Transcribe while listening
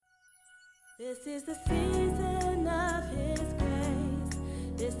This is the season of His grace.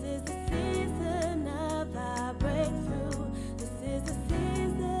 This is the season of our breakthrough. This is the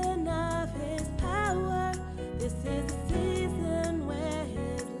season of His power. This is the season where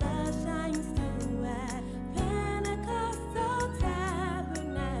His love shines through at Pentecostal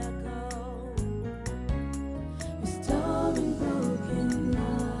Tabernacle, restoring broken love.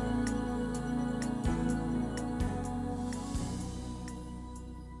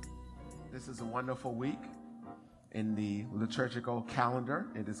 This is a wonderful week in the liturgical calendar.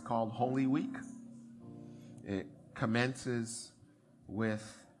 It is called Holy Week. It commences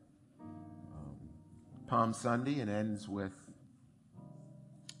with Palm Sunday and ends with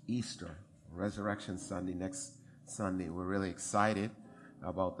Easter, Resurrection Sunday, next Sunday. We're really excited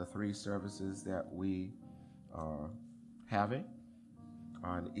about the three services that we are having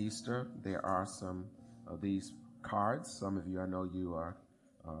on Easter. There are some of these cards. Some of you, I know you are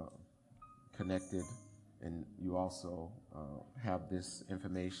connected, and you also have this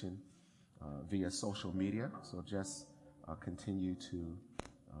information via social media. So just continue to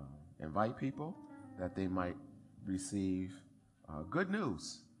invite people that they might receive good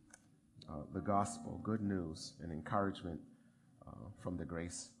news, the gospel, good news and encouragement from the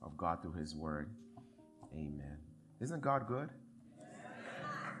grace of God through His Word. Amen. Isn't God good?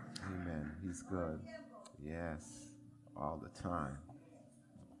 Amen. He's good. Yes, all the time.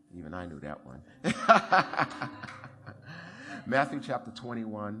 Even I knew that one. Matthew chapter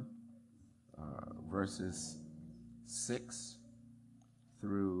 21, verses 6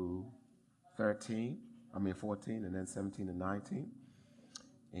 through 14, and then 17 and 19.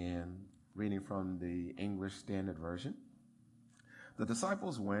 And reading from the English Standard Version. The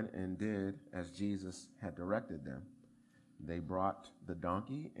disciples went and did as Jesus had directed them. They brought the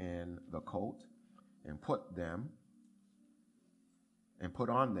donkey and the colt and put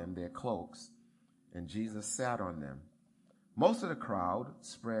on them their cloaks, and Jesus sat on them. Most of the crowd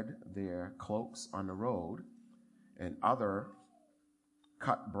spread their cloaks on the road, and other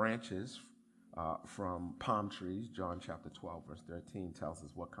cut branches from palm trees. John chapter 12, verse 13 tells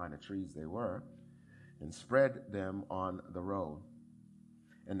us what kind of trees they were, and spread them on the road.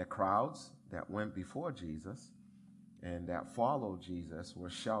 And the crowds that went before Jesus and that followed Jesus were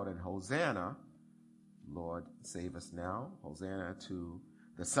shouting, "Hosanna! Lord, save us now. Hosanna to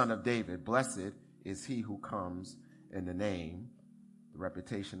the Son of David. Blessed is he who comes in the name, the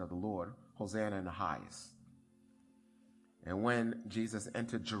reputation of the Lord. Hosanna in the highest." And when Jesus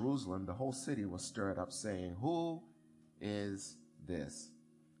entered Jerusalem, the whole city was stirred up, saying, "Who is this?"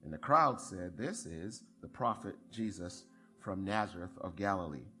 And the crowd said, "This is the prophet Jesus from Nazareth of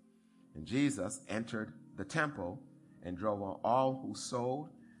Galilee." And Jesus entered the temple and drove out all who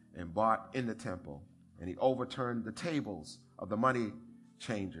sold and bought in the temple. And he overturned the tables of the money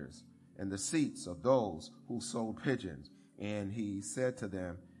changers and the seats of those who sold pigeons. And he said to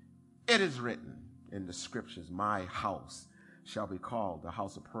them, "It is written in the scriptures, my house shall be called the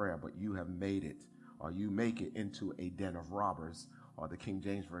house of prayer, but you have made it, or you make it into a den of robbers." Or the King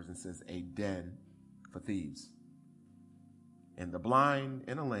James Version says, a den for thieves. And the blind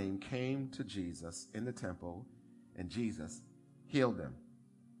and the lame came to Jesus in the temple, and Jesus healed them.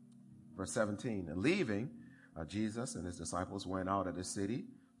 Verse 17, and leaving, Jesus and his disciples went out of the city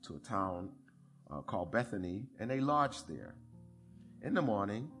to a town called Bethany, and they lodged there. In the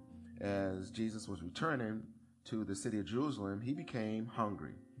morning, as Jesus was returning to the city of Jerusalem, he became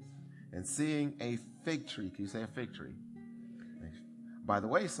hungry. And seeing a fig tree, can you say a fig tree? By the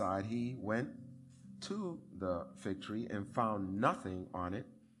wayside, he went to the fig tree and found nothing on it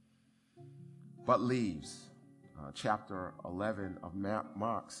but leaves. Chapter 11 of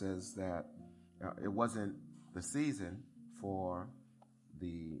Mark says that it wasn't the season for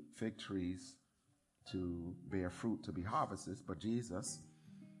the fig trees to bear fruit, to be harvested, but Jesus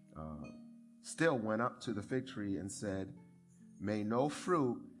still went up to the fig tree and said, "May no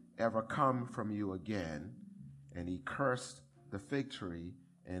fruit ever come from you again." And he cursed the fig tree,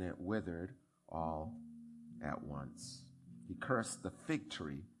 and it withered all at once. He cursed the fig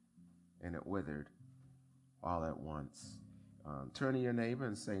tree, and it withered all at once. Turn to your neighbor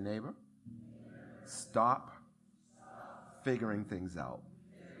and say, "Neighbor, stop figuring things out."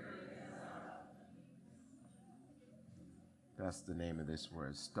 That's the name of this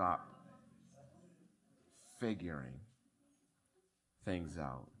word. Stop figuring things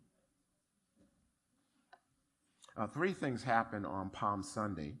out. Three things happen on Palm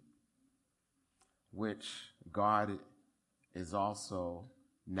Sunday, which God is also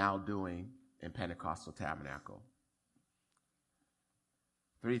now doing in Pentecostal Tabernacle.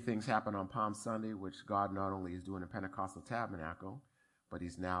 Three things happen on Palm Sunday, which God not only is doing in Pentecostal Tabernacle, but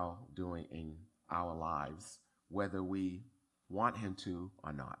he's now doing in our lives, whether we want him to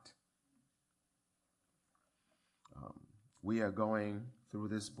or not. We are going through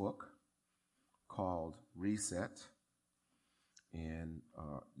this book called Reset, and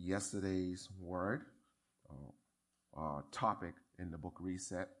yesterday's word, topic in the book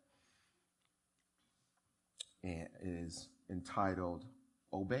Reset, is entitled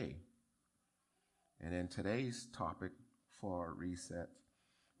Obey. And then today's topic for Reset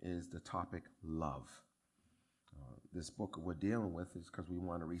is the topic Love. This book we're dealing with is because we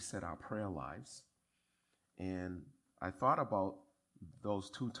want to reset our prayer lives. And I thought about those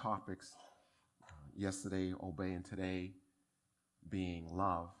two topics yesterday, obey, and today being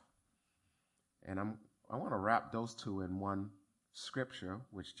love. And I want to wrap those two in one scripture,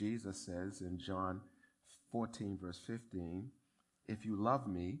 which Jesus says in John 14, verse 15, if you love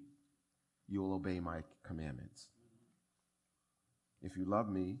me, you will obey my commandments. If you love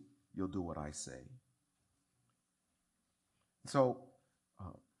me, you'll do what I say. So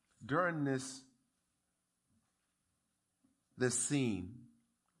during this scene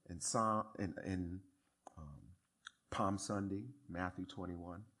in Palm Sunday, Matthew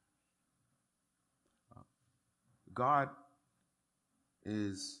 21,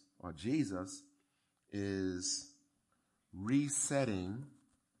 Jesus is resetting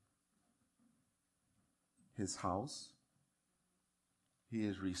his house. He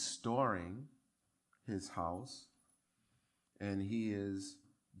is restoring his house, and he is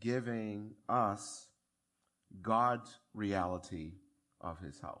giving us God's reality of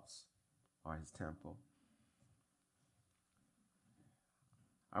his house or his temple.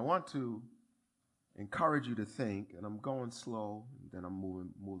 I want to encourage you to think, and I'm going slow, and then I'm move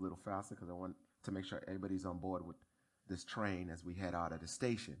a little faster because I want to make sure everybody's on board with this train as we head out of the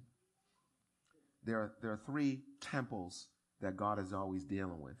station. There are three temples that God is always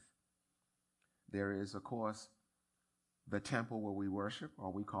dealing with. There is, of course, the temple where we worship,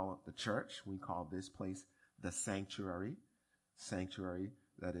 or we call it the church. We call this place the sanctuary. Sanctuary,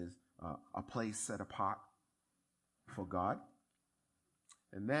 that is a place set apart for God.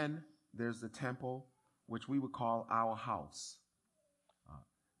 And then there's the temple, which we would call our house.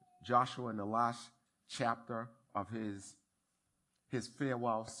 Joshua, in the last chapter of his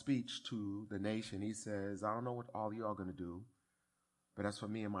farewell speech to the nation, he says, I don't know what all you are going to do, but as for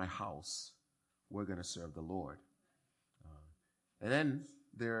me and my house, we're going to serve the Lord. And then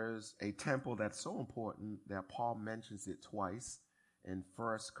there's a temple that's so important that Paul mentions it twice in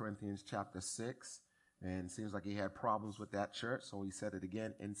 1 Corinthians chapter 6. And it seems like he had problems with that church, so he said it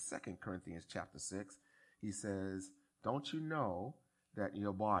again in 2 Corinthians chapter 6. He says, don't you know that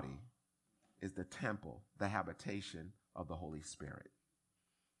your body is the temple, the habitation of the Holy Spirit?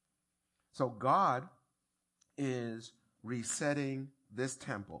 So God is resetting this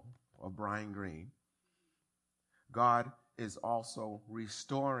temple of Brian Green. God is also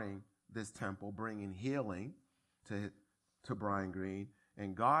restoring this temple, bringing healing to Brian Green.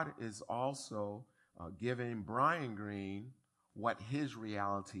 And God is also giving Brian Green what his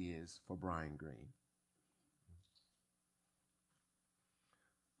reality is for Brian Green.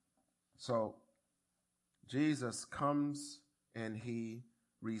 So Jesus comes and he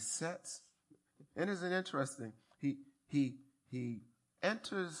resets. And isn't it interesting? He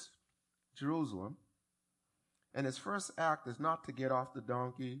enters Jerusalem, and his first act is not to get off the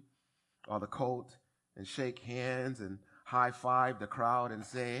donkey or the colt and shake hands and high-five the crowd and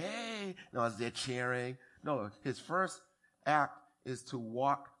say, hey, no, as they're cheering. No, his first act is to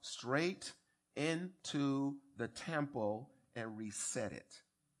walk straight into the temple and reset it.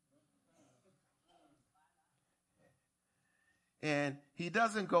 And he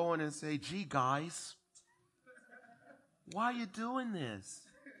doesn't go in and say, gee, guys, why are you doing this?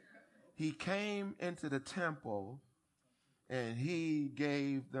 He came into the temple and he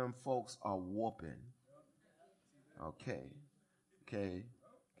gave them folks a whooping. Okay.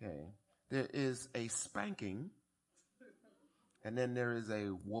 There is a spanking, and then there is a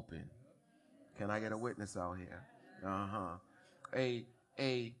whooping. Can I get a witness out here?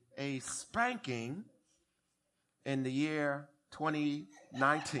 A spanking in the year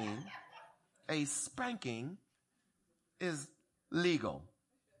 2019, a spanking is legal.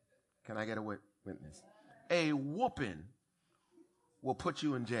 Can I get a witness? A whooping will put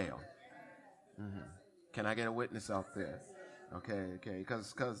you in jail. Can I get a witness out there? Okay.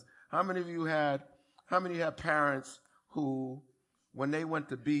 Because how many of you had parents who, when they went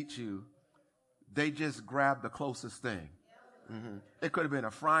to beat you, they just grabbed the closest thing? It could have been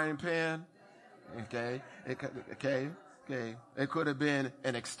a frying pan. Okay. It could have been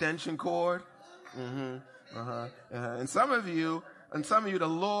an extension cord. And some of you, And some of you,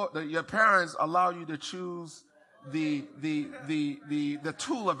 your parents allow you to choose the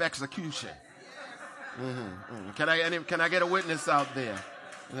tool of execution. Can I get a witness out there?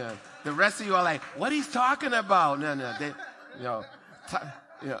 Yeah. The rest of you are like, what he's talking about? No, there's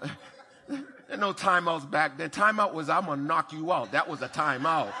no timeouts back then. Timeout was, I'm gonna knock you out. That was a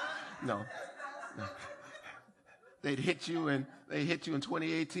timeout. No. They hit you in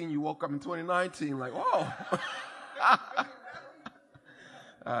 2018. You woke up in 2019 like, whoa.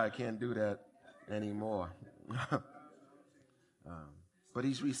 I can't do that anymore. But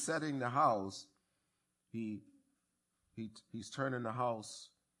he's resetting the house. He's turning the house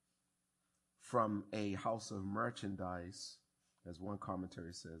from a house of merchandise, as one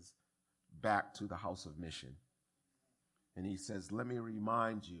commentary says, back to the house of mission. And he says, let me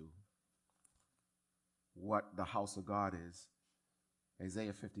remind you what the house of God is.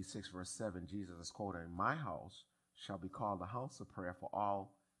 Isaiah 56 verse 7, Jesus is quoting, my house shall be called the house of prayer for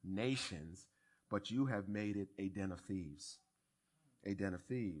all nations, but you have made it a den of thieves. A den of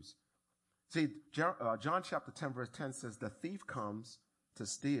thieves. See, John chapter 10 verse 10 says, the thief comes to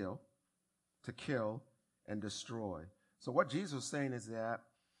steal, to kill, and destroy. So what Jesus is saying is that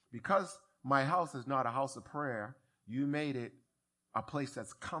because my house is not a house of prayer, you made it a place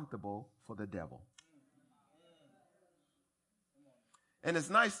that's comfortable for the devil. And it's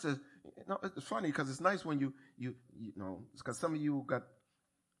nice to, it's funny because it's nice when you know, because some of you got,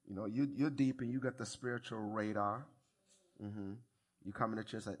 you're deep and you got the spiritual radar. You come into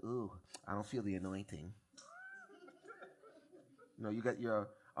church like, ooh, I don't feel the anointing. You got your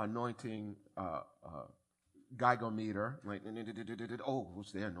anointing Geiger-meter, like, oh,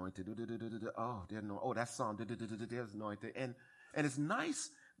 who's there anointed? Oh, they're anointed. Oh, that song, there's anointed. And it's nice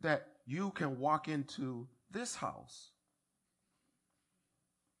that you can walk into this house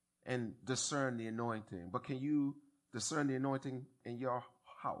and discern the anointing. But can you discern the anointing in your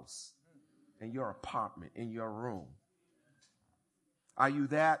house, in your apartment, in your room? Are you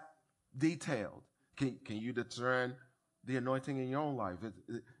that detailed? Can you discern the anointing in your own life?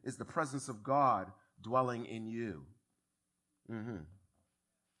 Is the presence of God dwelling in you?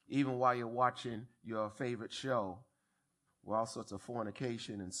 Even while you're watching your favorite show, with all sorts of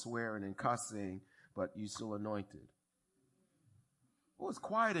fornication and swearing and cussing, but you still anointed. Oh, it's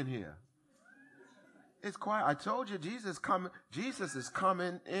quiet in here. It's quiet. I told you Jesus is coming. Jesus is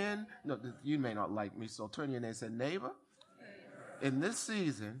coming in. No, you may not like me, so turn your neighbor and say, neighbor, in this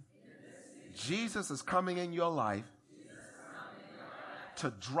season, Jesus is coming in your life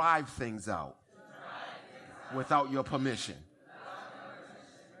to drive things out without your permission.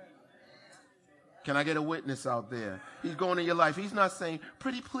 Can I get a witness out there? He's going in your life. He's not saying,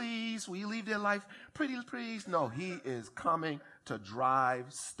 pretty please, will you leave their life? Pretty please. No, he is coming to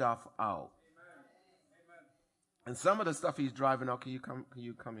drive stuff out. And some of the stuff he's driving out, can you come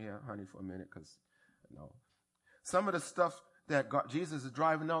here, honey, for a minute? Because, no. Some of the stuff that Jesus is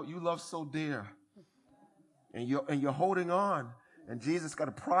driving out, you love so dear. And you're holding on. And Jesus got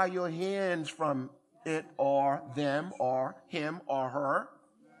to pry your hands from it or them or him or her.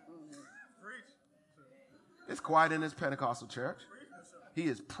 It's quiet in this Pentecostal church. He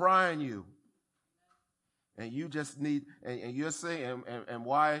is prying you. And you just need, and you're saying, and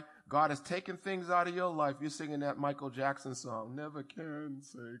why God has taken things out of your life. You're singing that Michael Jackson song, never can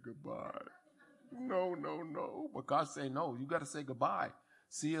say goodbye. No. But God's saying, no, you got to say goodbye.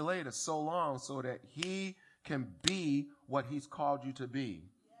 See you later, so long, so that he can be what he's called you to be.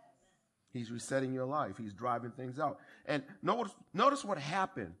 He's resetting your life. He's driving things out. And notice what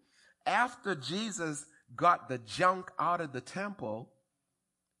happened. After Jesus got the junk out of the temple,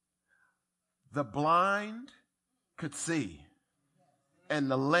 the blind could see and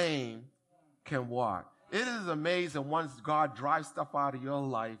the lame can walk. It is amazing once God drives stuff out of your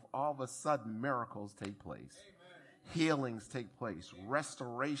life, all of a sudden miracles take place. Healings take place.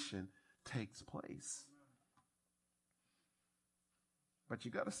 Restoration takes place. But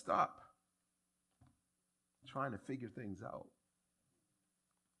you got to stop trying to figure things out.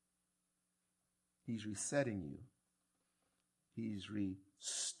 He's resetting you. He's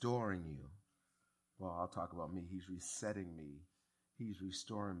restoring you. Well, I'll talk about me. He's resetting me. He's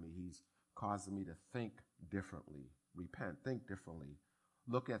restoring me. He's causing me to think differently, repent, think differently,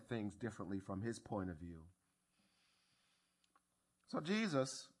 look at things differently from his point of view. So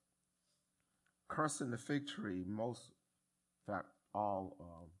Jesus, cursing the fig tree, in fact,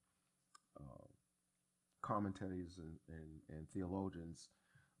 all commentaries and theologians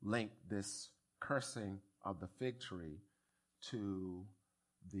link this cursing of the fig tree to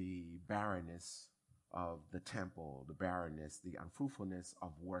the barrenness of the temple, the barrenness, the unfruitfulness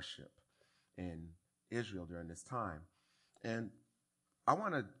of worship in Israel during this time. And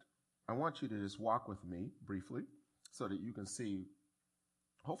I want you to just walk with me briefly so that you can see,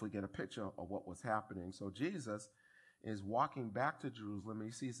 hopefully get a picture of what was happening. So Jesus is walking back to Jerusalem, and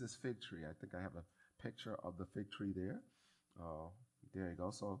he sees this fig tree. I think I have a picture of the fig tree there. There you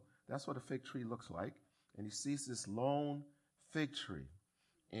go. So that's what a fig tree looks like. And he sees this lone fig tree.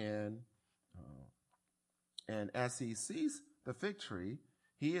 And as he sees the fig tree,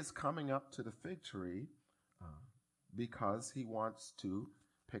 he is coming up to the fig tree because he wants to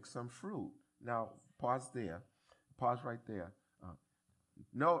pick some fruit. Now, pause there. Pause right there.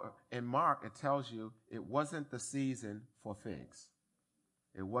 No, in Mark, it tells you it wasn't the season for figs.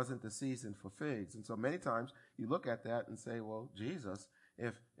 It wasn't the season for figs. And so many times you look at that and say, well, Jesus,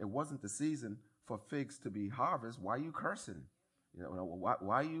 if it wasn't the season for figs to be harvested, why are you cursing? You know,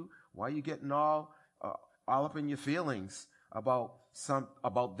 why are you getting all up in your feelings about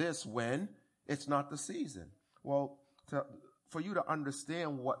this when it's not the season? Well, for you to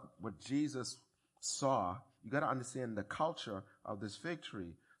understand what Jesus saw, you got to understand the culture of this fig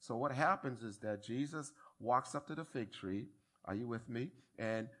tree. So what happens is that Jesus walks up to the fig tree. Are you with me?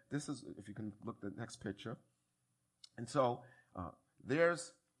 And this is, if you can look at the next picture. And so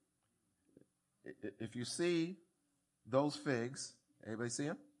if you see those figs, everybody see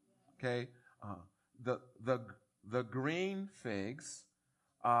them? Okay. The green figs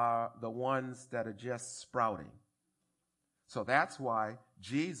are the ones that are just sprouting. So that's why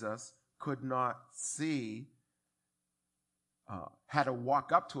Jesus could not see, had to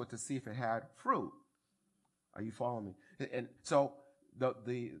walk up to it to see if it had fruit. Are you following me? And so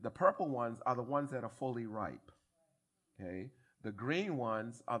the purple ones are the ones that are fully ripe. Okay. The green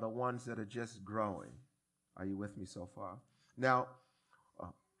ones are the ones that are just growing. Are you with me so far? Now,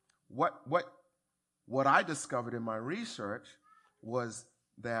 what I discovered in my research was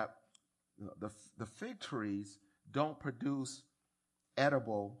that the fig trees don't produce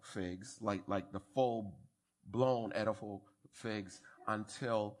edible figs, like the full-blown edible figs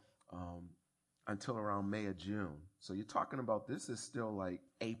until around May or June. So you're talking about this is still like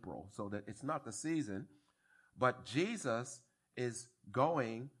April, so that it's not the season. But Jesus is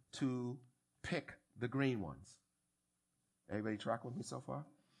going to pick the green ones. Everybody track with me so far?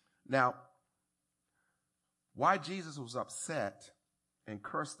 Now, why Jesus was upset and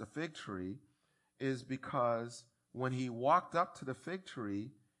cursed the fig tree is because when he walked up to the fig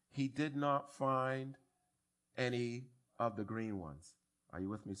tree, he did not find any of the green ones. Are you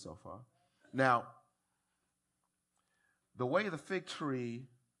with me so far? Now, the way the fig tree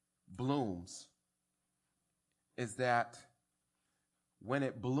blooms is that when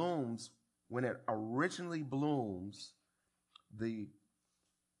it originally blooms,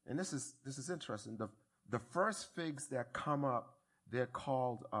 and this is interesting, the first figs that come up, they're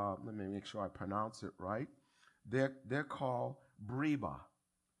called, let me make sure I pronounce it right. They're called breba.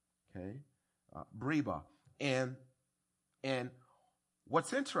 Okay? Breba. And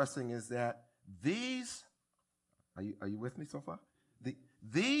what's interesting is that these, are you with me so far?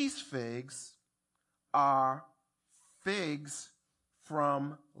 These figs are figs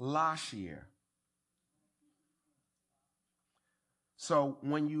from last year. So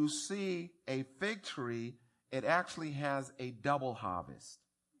when you see a fig tree, it actually has a double harvest.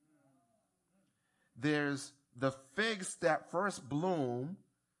 There's the figs that first bloom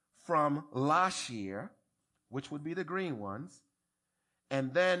from last year, which would be the green ones.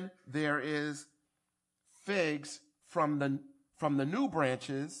 And then there is figs from the new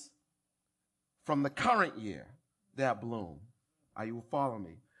branches from the current year that bloom. Are you following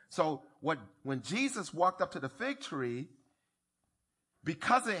me? So when Jesus walked up to the fig tree,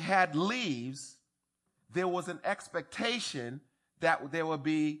 because it had leaves, there was an expectation that there would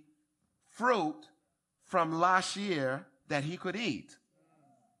be fruit from last year that he could eat.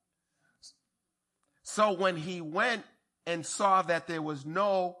 So when he went and saw that there was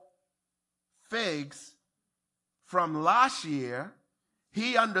no figs from last year,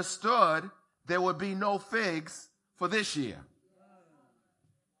 he understood there would be no figs for this year.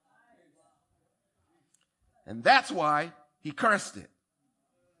 And that's why he cursed it.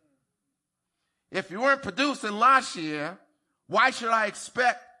 If you weren't producing last year, why should I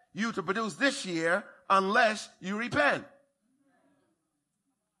expect you to produce this year unless you repent?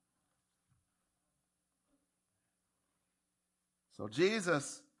 So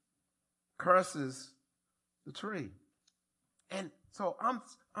Jesus curses the tree. And so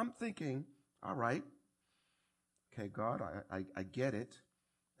I'm thinking, all right, okay, God, I get it.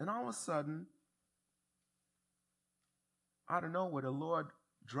 And all of a sudden, out of nowhere, the Lord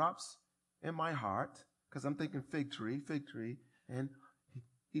drops in my heart, because I'm thinking fig tree, and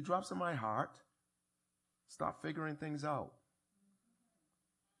he drops in my heart, start figuring things out.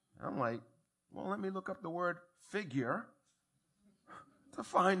 I'm like, well, let me look up the word figure to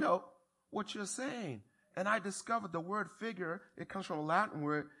find out what you're saying. And I discovered the word figure, it comes from a Latin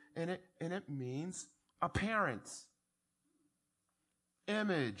word, and it means appearance,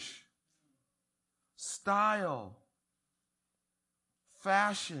 image, style,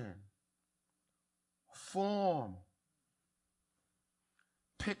 fashion, form,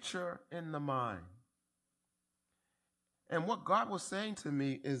 picture in the mind. And what God was saying to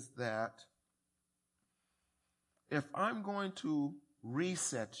me is that if I'm going to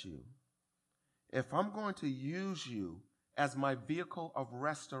reset you, if I'm going to use you as my vehicle of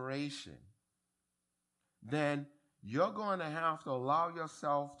restoration, then you're going to have to allow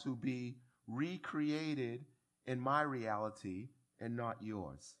yourself to be recreated in my reality and not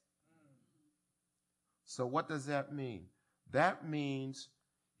yours. So what does that mean? That means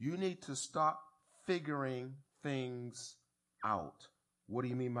you need to stop figuring things out. What do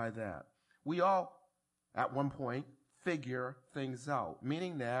you mean by that? We all, at one point, figure things out,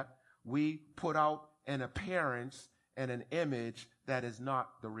 meaning that we put out an appearance and an image that is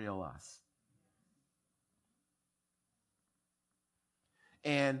not the real us.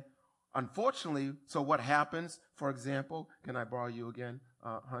 And unfortunately, so what happens, for example, can I borrow you again,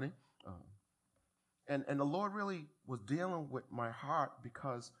 honey? And the Lord really was dealing with my heart,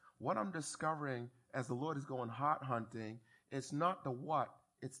 because what I'm discovering as the Lord is going heart hunting, it's not the what,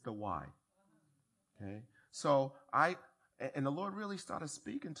 it's the why. Okay? So and the Lord really started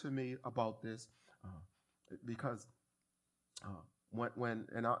speaking to me about this because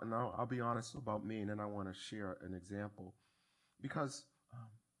I'll be honest about me, and then I want to share an example. Because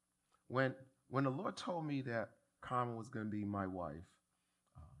when the Lord told me that Carmen was going to be my wife,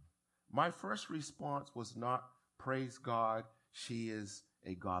 my first response was not, praise God, she is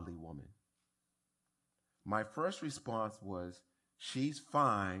a godly woman. My first response was, she's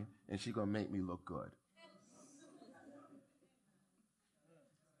fine and she's going to make me look good.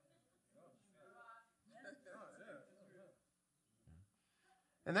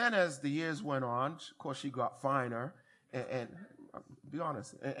 And then as the years went on, of course, she got finer, and be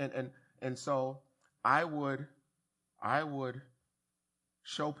honest, and so I would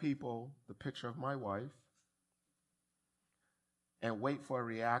show people the picture of my wife and wait for a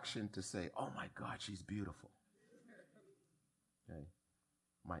reaction to say, oh my God, she's beautiful. Okay.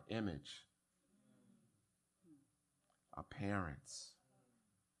 My image, appearance.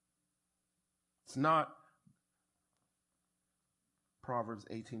 It's not Proverbs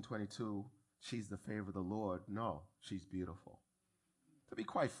 18:22, she's the favor of the Lord. No, she's beautiful. To be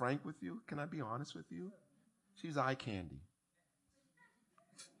quite frank with you, can I be honest with you? She's eye candy.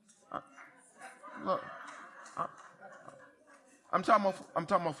 Look, I'm talking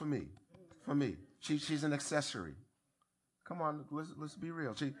about for me. For me, she's an accessory. Come on, let's be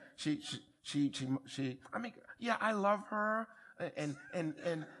real. She. I mean, yeah, I love her, and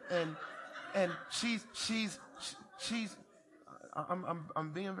she's.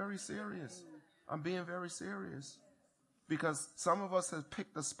 I'm being very serious. I'm being very serious, because some of us have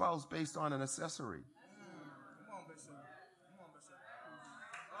picked a spouse based on an accessory.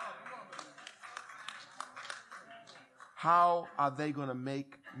 How are they going to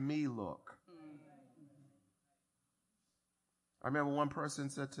make me look? I remember one person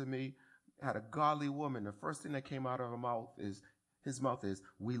said to me, had a godly woman, the first thing that came out of his mouth is,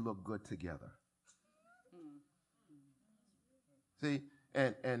 we look good together. See,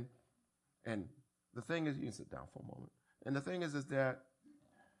 and the thing is, you can sit down for a moment. And the thing is that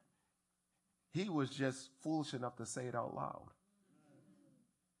he was just foolish enough to say it out loud.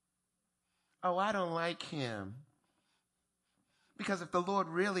 Oh, I don't like him. Because if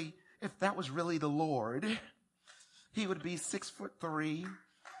that was really the Lord, he would be 6'3",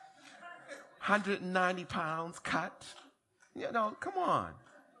 190 pounds, cut. You know, come on.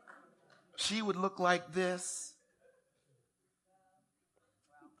 She would look like this.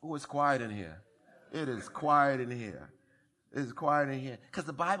 Oh, it's quiet in here. It is quiet in here. It is quiet in here. Because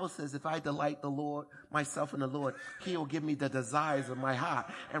the Bible says if I delight the Lord, myself in the Lord, he will give me the desires of my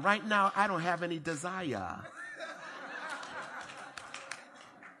heart. And right now, I don't have any desire.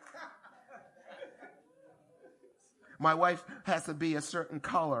 My wife has to be a certain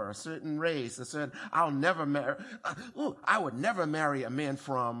color, a certain race, I would never marry a man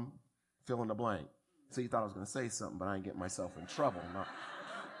from fill in the blank. So you thought I was going to say something, but I ain't getting myself in trouble. No.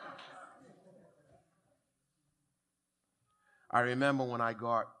 I remember when I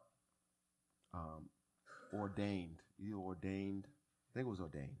got ordained. I think it was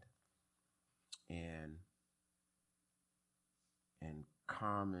ordained. And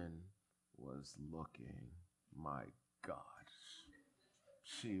Carmen was looking, my God,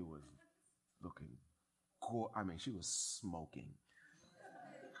 she was looking she was smoking.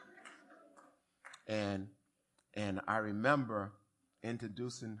 And I remember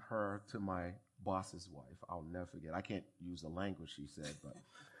introducing her to my boss's wife. I'll never forget. I can't use the language she said,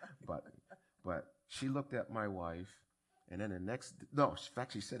 but she looked at my wife, and then in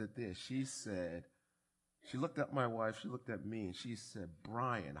fact, she said it there. She looked at my wife, she looked at me, and she said,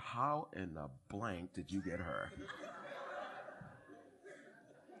 Brian, how in the blank did you get her?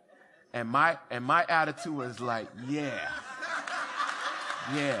 And my attitude was like, yeah.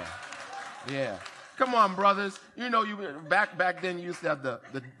 Come on, brothers. You know, back then you used to have the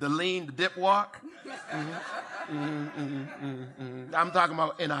lean, the dip walk. I'm talking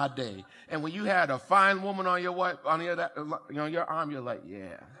about in our day. And when you had a fine woman on your wife, on your arm, you're like,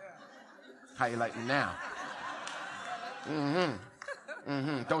 yeah. How you like me now?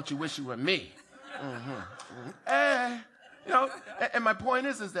 Don't you wish you were me? And my point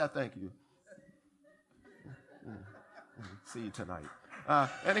is that, thank you. See you tonight.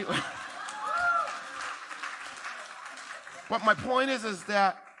 Anyway. But my point is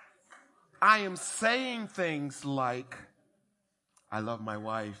that I am saying things like, I love my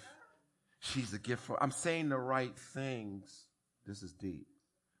wife. She's a gift I'm saying the right things. This is deep.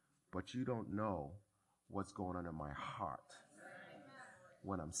 But you don't know what's going on in my heart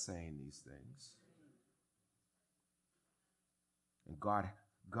when I'm saying these things. And God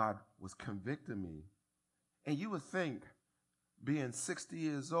was convicting me. And you would think, being 60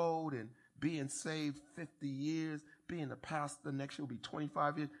 years old and being saved 50 years, being a pastor next year will be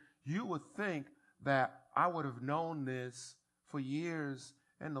 25 years, you would think that I would have known this for years.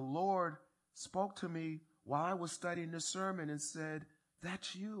 And the Lord spoke to me while I was studying this sermon and said,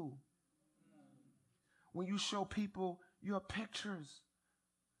 that's you. When you show people your pictures,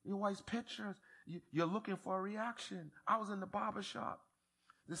 your wife's pictures, you're looking for a reaction. I was in the barber shop.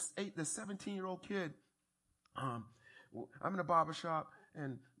 The 17-year-old kid, I'm in the barber shop,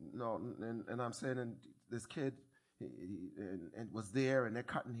 and I'm saying, and this kid and was there, and they're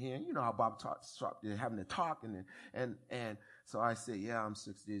cutting hair. You know how barber shop, they're having to talk, and so I say, yeah, I'm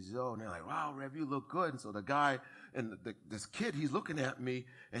 60 years old, and they're like, wow, Rev, you look good. And so the guy and this kid, he's looking at me,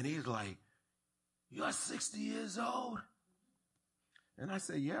 and he's like, you're 60 years old? And I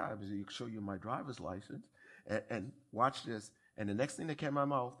say, yeah, I can show you my driver's license, and watch this. And the next thing that came out of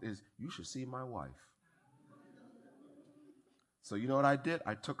my mouth is, you should see my wife. So you know what I did?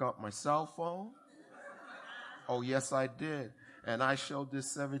 I took out my cell phone. Oh, yes, I did. And I showed this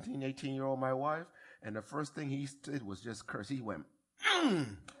 17, 18-year-old my wife, and the first thing he did was just curse. He went,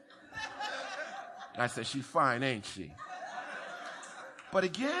 I said, she's fine, ain't she? But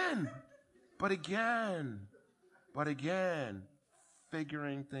again,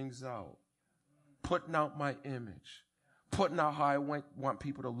 figuring things out, putting out my image, putting out how I want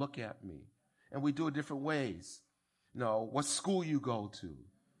people to look at me. And we do it different ways. What school you go to,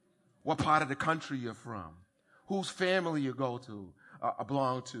 what part of the country you're from, whose family you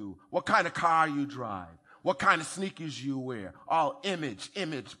belong to, what kind of car you drive, what kind of sneakers you wear, all image,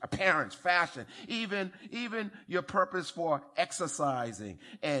 appearance, fashion, even your purpose for exercising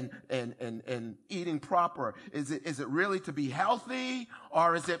and eating proper. Is it really to be healthy,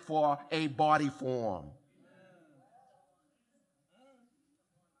 or is it for a body form?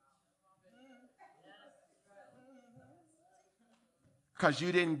 Because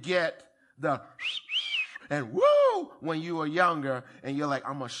you didn't get the and woo when you were younger, and you're like,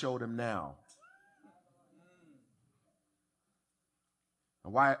 I'm going to show them now.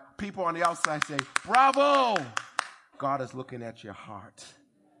 And why people on the outside say, bravo, God is looking at your heart.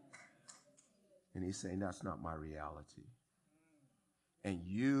 And he's saying, that's not my reality. And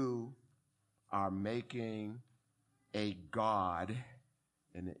you are making a God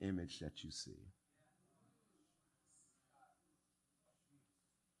in the image that you see.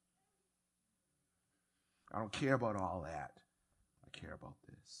 I don't care about all that. I care about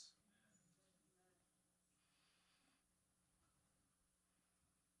this.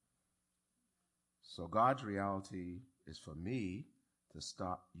 So God's reality is for me to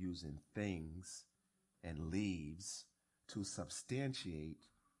stop using things and leaves to substantiate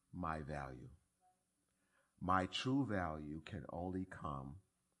my value. My true value can only come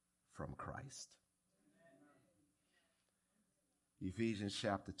from Christ. Ephesians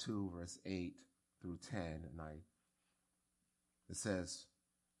chapter 2, verse 8 through 10, and it says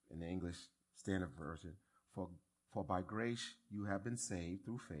in the English Standard Version, for by grace you have been saved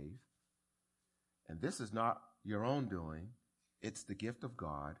through faith, and this is not your own doing, it's the gift of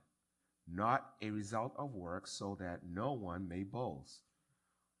God, not a result of works, so that no one may boast.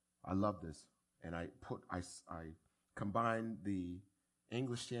 I love this, and I combined the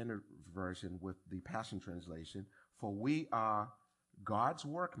English Standard Version with the Passion Translation, for we are God's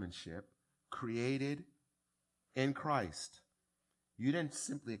workmanship created in Christ. You didn't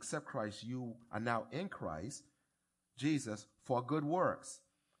simply accept Christ. You are now in Christ, Jesus, for good works.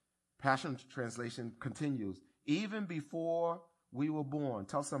 Passion Translation continues, even before we were born.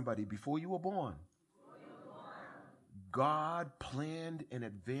 Tell somebody, before you were born. God planned in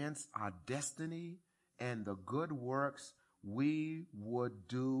advance our destiny and the good works we would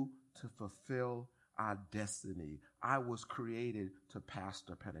do to fulfill our destiny. I was created to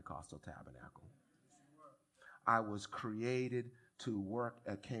pastor Pentecostal Tabernacle. I was created to work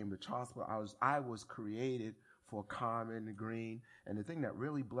at Cambridge Hospital. I was created for Common Green. And the thing that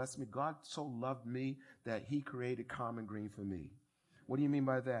really blessed me, God so loved me that he created Common Green for me. What do you mean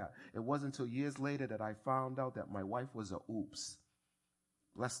by that? It wasn't until years later that I found out that my wife was a oops.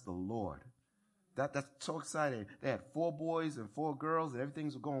 Bless the Lord. That's so exciting. They had 4 boys and 4 girls, and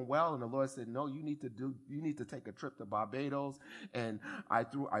everything's going well. And the Lord said, "No, you need to take a trip to Barbados." And I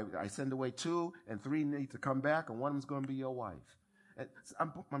send away 2, and 3 need to come back, and one of them's going to be your wife. And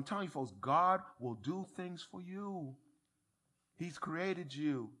I'm telling you, folks, God will do things for you. He's created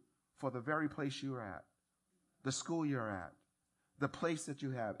you for the very place you're at, the school you're at, the place that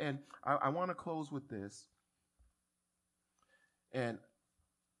you have. And I want to close with this, and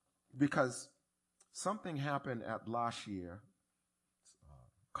because something happened at last year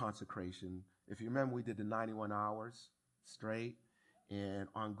consecration. If you remember, we did the 91 hours straight. And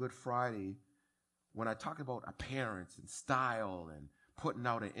on Good Friday, when I talk about appearance and style and putting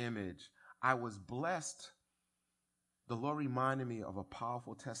out an image, I was blessed. The Lord reminded me of a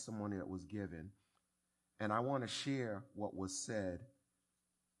powerful testimony that was given. And I want to share what was said,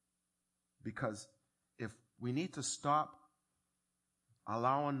 because if we need to stop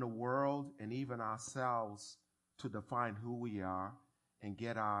allowing the world and even ourselves to define who we are and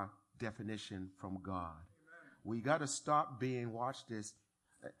get our definition from God. Amen. We got to stop being, watch this,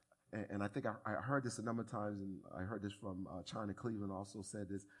 and I think I heard this a number of times, and I heard this from China Cleveland also said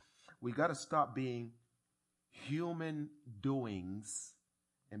this. We got to stop being human doings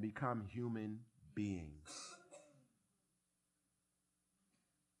and become human beings.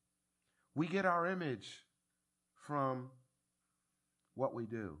 We get our image from what we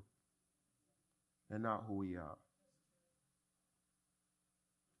do and not who we are.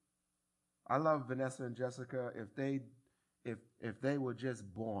 I love Vanessa and Jessica. If they were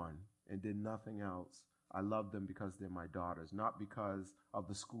just born and did nothing else, I love them because they're my daughters, not because of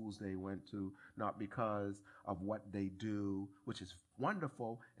the schools they went to, not because of what they do, which is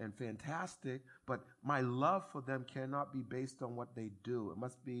wonderful and fantastic, but my love for them cannot be based on what they do. It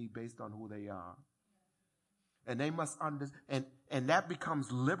must be based on who they are. And they must understand, and that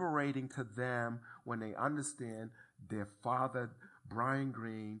becomes liberating to them when they understand their father, Brian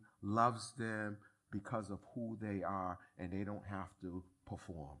Green, loves them because of who they are, and they don't have to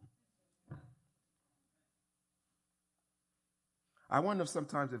perform. I wonder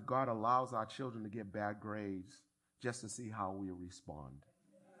sometimes if God allows our children to get bad grades just to see how we respond.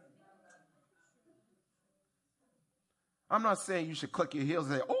 I'm not saying you should click your heels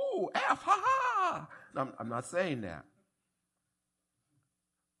and say, "Oh, F, ha ha." I'm not saying that.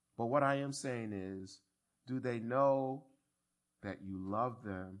 But what I am saying is, do they know that you love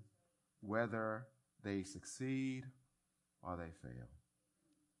them whether they succeed or they fail?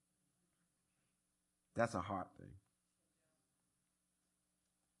 That's a heart thing.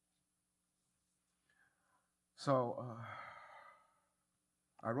 So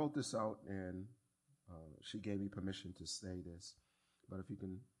I wrote this out, and she gave me permission to say this. But if you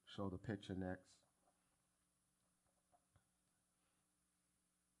can show the picture next.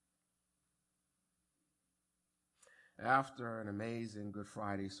 After an amazing Good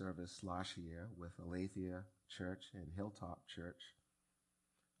Friday service last year with Aletheia Church and Hilltop Church,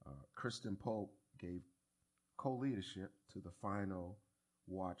 Kristen Pope gave co-leadership to the final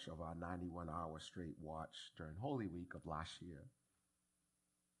watch of our 91-hour straight watch during Holy Week of last year.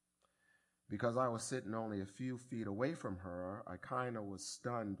 Because I was sitting only a few feet away from her, I kind of was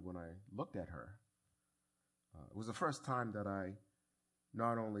stunned when I looked at her. It was the first time that I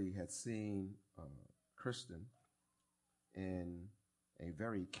not only had seen Kristen in a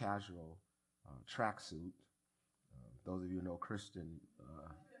very casual tracksuit. Those of you who know Kristen,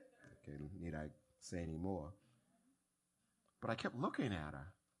 okay, need I say any more? But I kept looking at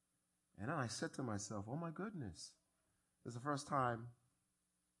her, and then I said to myself, "Oh my goodness, this is the first time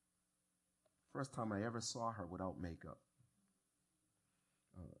I ever saw her without makeup."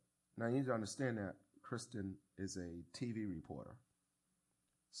 Now you need to understand that Kristen is a TV reporter,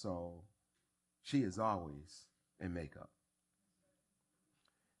 so she is always in makeup.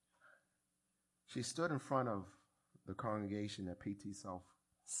 She stood in front of the congregation at PT South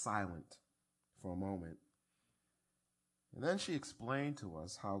silent for a moment. And then she explained to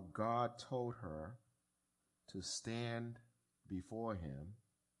us how God told her to stand before him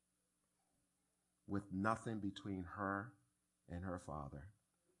with nothing between her and her Father.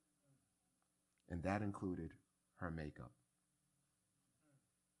 And that included her makeup.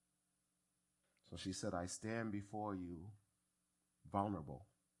 So she said, I stand before you vulnerable.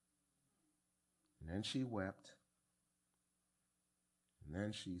 And then she wept. And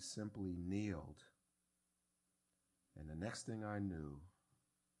then she simply kneeled. And the next thing I knew,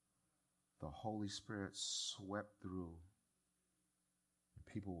 the Holy Spirit swept through. And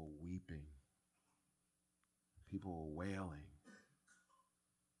people were weeping. People were wailing.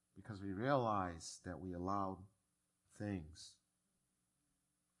 Because we realized that we allowed things.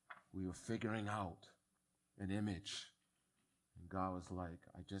 We were figuring out an image. And God was like,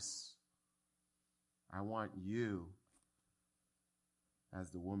 I want you,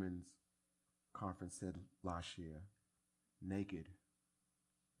 as the women's conference said last year, naked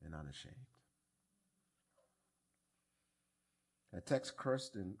and unashamed. I text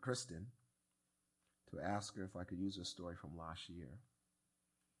Kristen to ask her if I could use a story from last year.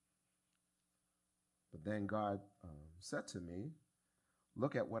 But then God said to me,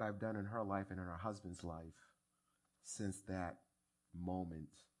 look at what I've done in her life and in her husband's life since that moment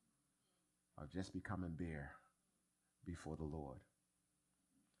of just becoming bare before the Lord.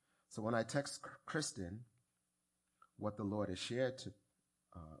 So when I text Kristen what the Lord has shared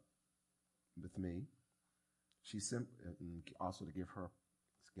with me, she also to get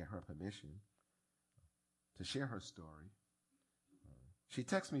her permission to share her story. She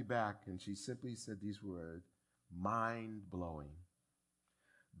texted me back and she simply said these words, mind-blowing.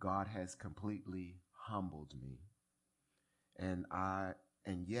 God has completely humbled me. And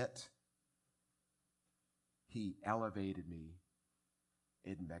yet he elevated me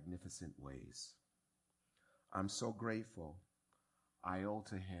in magnificent ways. I'm so grateful. I owe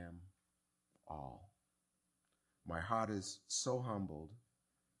to him all. My heart is so humbled.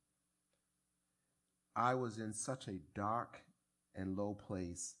 I was in such a dark and low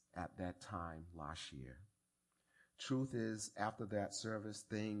place at that time last year. Truth is, after that service,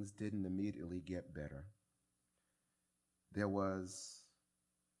 things didn't immediately get better. There was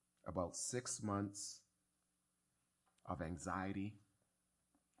about 6 months of anxiety,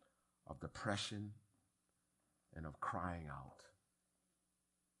 of depression, and of crying out.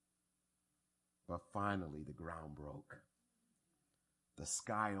 But finally, the ground broke. The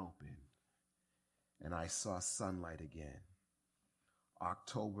sky opened, and I saw sunlight again.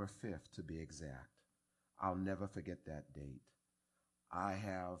 October 5th, to be exact. I'll never forget that date. I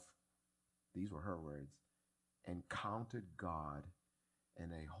have, these were her words, encountered God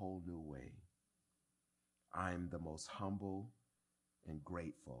in a whole new way. I'm the most humble and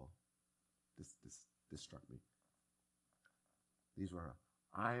grateful. This struck me. These were her.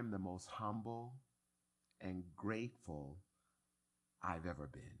 I am the most humble and grateful I've ever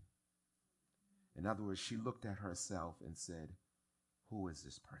been. In other words, she looked at herself and said, who is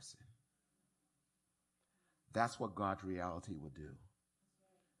this person? That's what God's reality will do.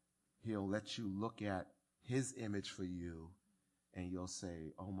 He'll let you look at his image for you and you'll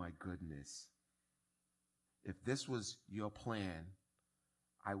say, oh my goodness, if this was your plan,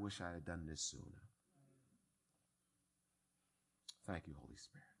 I wish I had done this sooner. Thank you, Holy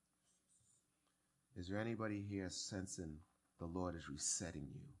Spirit. Is there anybody here sensing the Lord is resetting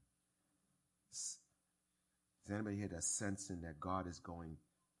you? Is there anybody here that's sensing that God is going,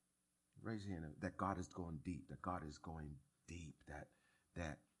 raise your hand, that God is going deep, that God is going deep,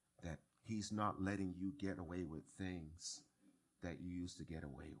 that he's not letting you get away with things that you used to get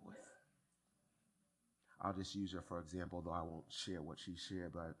away with? I'll just use her for example, though I won't share what she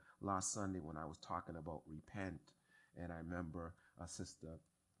shared, but last Sunday when I was talking about repent, and I remember Sister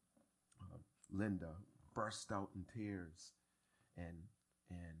Linda burst out in tears, and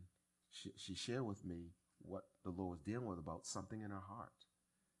she shared with me what the Lord was dealing with about something in her heart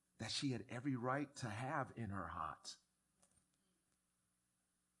that she had every right to have in her heart.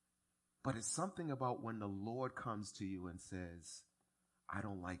 But it's something about when the Lord comes to you and says, I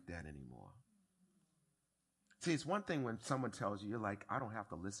don't like that anymore. See, it's one thing when someone tells you, you're like, I don't have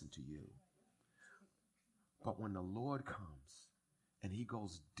to listen to you. But when the Lord comes and he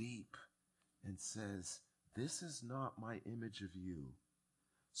goes deep and says, this is not my image of you.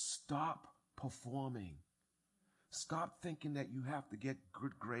 Stop performing. Stop thinking that you have to get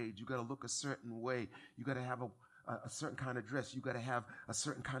good grades. You got to look a certain way. You got to have a certain kind of dress. You got to have a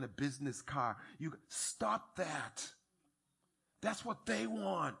certain kind of business car. Stop that. That's what they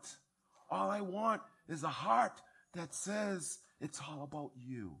want. All I want is a heart that says it's all about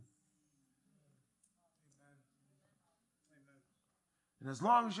you. And as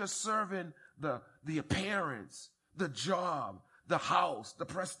long as you're serving the appearance, the job, the house, the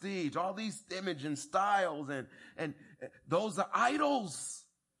prestige, all these image and styles, and those are idols.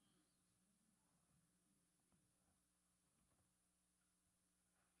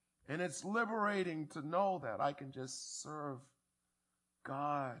 And it's liberating to know that I can just serve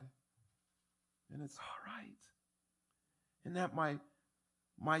God. And it's all right. And that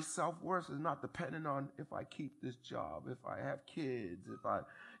my self-worth is not dependent on if I keep this job, if I have kids,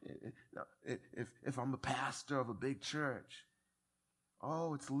 if I'm a pastor of a big church.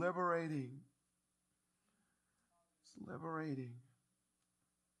 Oh, it's liberating. It's liberating.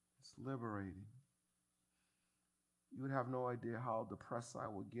 It's liberating. You would have no idea how depressed I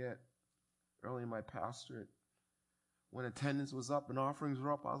would get early in my pastorate. When attendance was up and offerings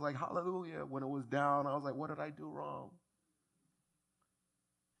were up, I was like, hallelujah. When it was down, I was like, what did I do wrong?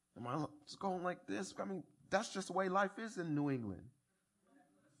 Am I just going like this? I mean, that's just the way life is in New England.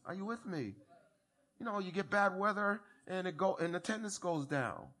 Are you with me? You know, you get bad weather and attendance goes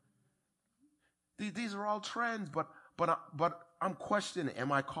down. These are all trends, but I'm questioning,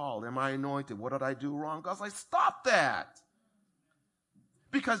 am I called? Am I anointed? What did I do wrong? God's like, stop that.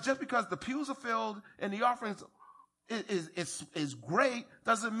 Because just because the pews are filled and the offerings is great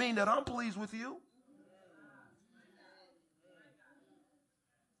doesn't mean that I'm pleased with you.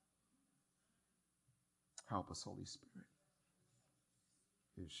 Help us, Holy Spirit.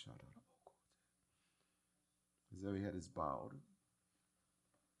 As every head is bowed,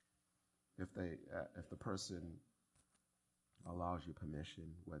 if the person allows you permission,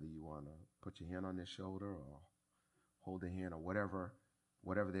 whether you want to put your hand on their shoulder or hold their hand or whatever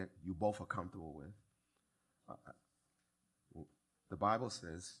you both are comfortable with. The Bible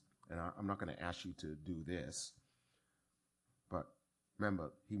says, and I'm not going to ask you to do this, but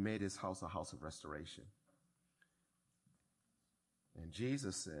remember, he made his house a house of restoration. And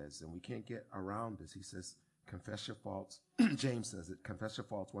Jesus says, and we can't get around this, he says, confess your faults. James says it, confess your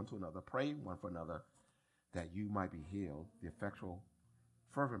faults one to another, pray one for another, that you might be healed. The effectual,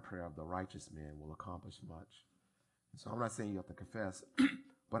 fervent prayer of the righteous man will accomplish much. So I'm not saying you have to confess,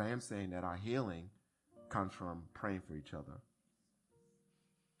 but I am saying that our healing comes from praying for each other.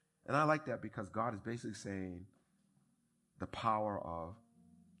 And I like that because God is basically saying the power of,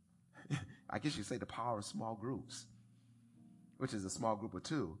 I guess you say the power of small groups, which is a small group of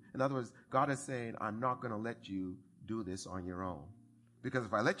two. In other words, God is saying, I'm not going to let you do this on your own. Because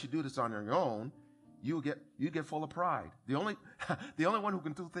if I let you do this on your own, you get full of pride. The only one who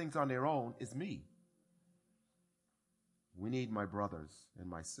can do things on their own is me. We need my brothers and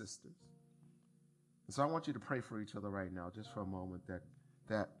my sisters. And so I want you to pray for each other right now, just for a moment, that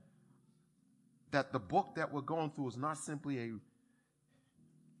the book that we're going through is not simply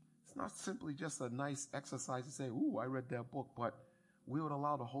just a nice exercise to say, ooh, I read that book, but we would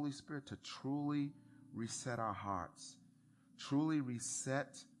allow the Holy Spirit to truly reset our hearts, truly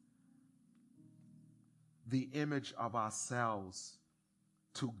reset the image of ourselves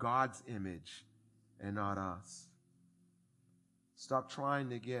to God's image and not us. Stop trying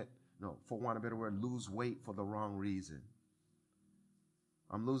to for want of a better word, lose weight for the wrong reason.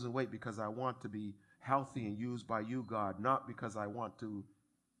 I'm losing weight because I want to be healthy and used by you, God, not because I want to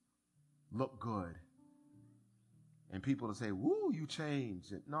look good. And people to say, woo, you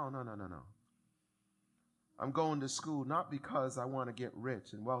changed. No. I'm going to school not because I want to get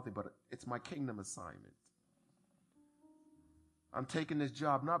rich and wealthy, but it's my kingdom assignment. I'm taking this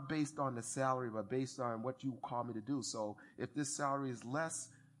job not based on the salary, but based on what you call me to do. So if this salary is less,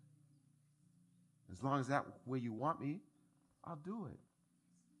 as long as that's where you want me, I'll do it.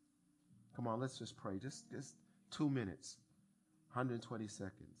 Come on, let's just pray. Just 2 minutes, 120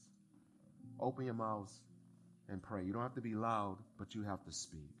 seconds. Open your mouths and pray. You don't have to be loud, but you have to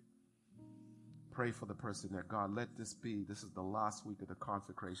speak. Pray for the person that God, this is the last week of the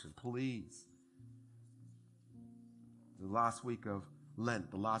consecration. Please. The last week of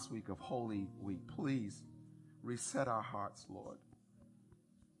Lent, the last week of Holy Week. Please reset our hearts, Lord.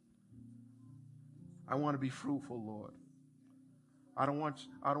 I want to be fruitful, Lord. I don't want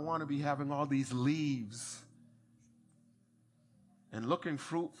to be having all these leaves and looking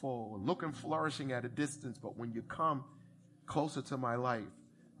fruitful, looking flourishing at a distance, but when you come closer to my life,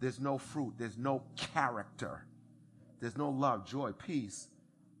 there's no fruit, there's no character, there's no love, joy, peace,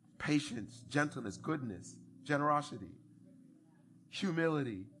 patience, gentleness, goodness, generosity,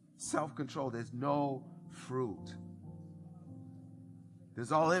 humility, self-control. There's no fruit.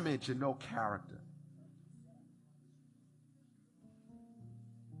 There's all image and no character.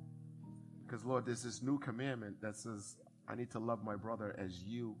 Because, Lord, there's this new commandment that says, I need to love my brother as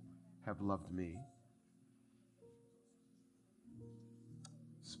you have loved me.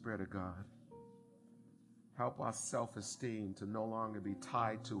 Spirit of God, help our self-esteem to no longer be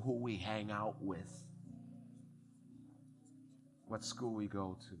tied to who we hang out with, what school we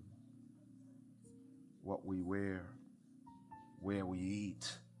go to, what we wear, where we eat,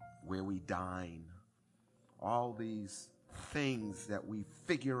 where we dine. All these things that we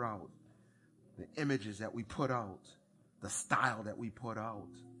figure out, the images that we put out, the style that we put out.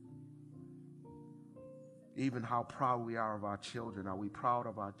 Even how proud we are of our children. Are we proud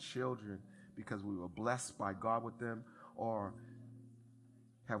of our children because we were blessed by God with them? Or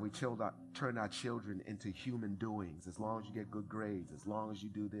have we turned our children into human doings? As long as you get good grades, as long as you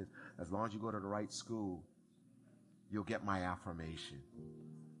do this, as long as you go to the right school, you'll get my affirmation.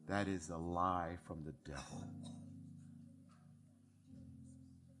 That is a lie from the devil.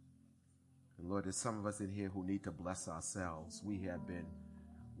 And Lord, there's some of us in here who need to bless ourselves. We have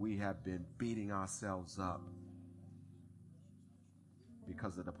been beating ourselves up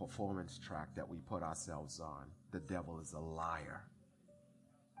because of the performance track that we put ourselves on. The devil is a liar.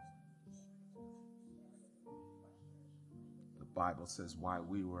 The Bible says, while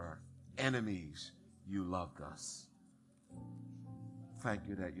we were enemies, you loved us. Thank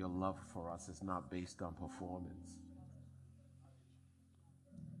you that your love for us is not based on performance.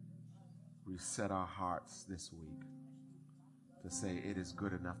 Reset our hearts this week to say it is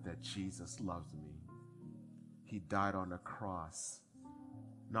good enough that Jesus loves me. He died on the cross,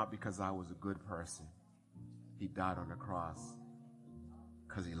 not because I was a good person. He died on the cross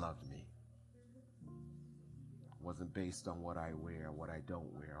because he loved me. It wasn't based on what I wear, what I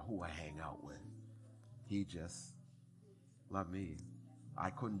don't wear, who I hang out with. He just loved me.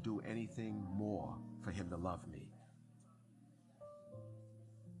 I couldn't do anything more for him to love me.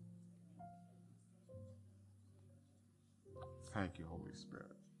 Thank you, Holy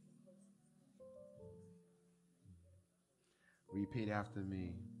Spirit. Repeat after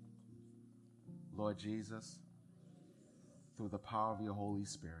me. Lord Jesus, through the power of your Holy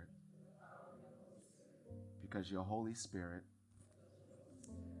Spirit, because your Holy Spirit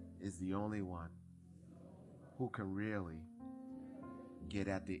is the only one who can really get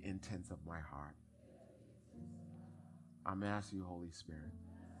at the intents of my heart. I'm asking you, Holy Spirit,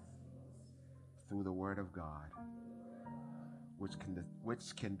 through the Word of God,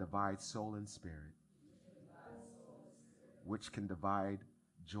 which can divide soul and spirit, which can divide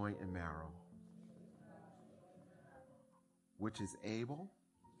joint and marrow, which is able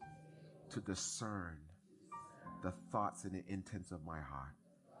to discern the thoughts and the intents of my heart.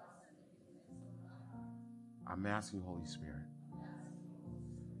 I'm asking you, Holy Spirit,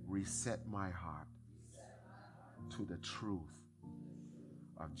 reset my heart to the truth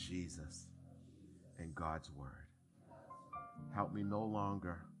of Jesus and God's Word. Help me no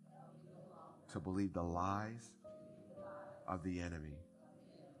longer to believe the lies of the enemy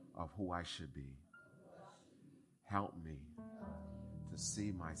of who I should be. Help me to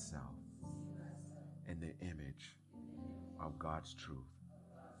see myself in the image of God's truth.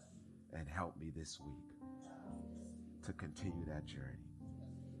 And help me this week to continue that journey.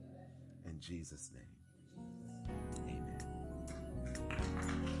 In Jesus' name.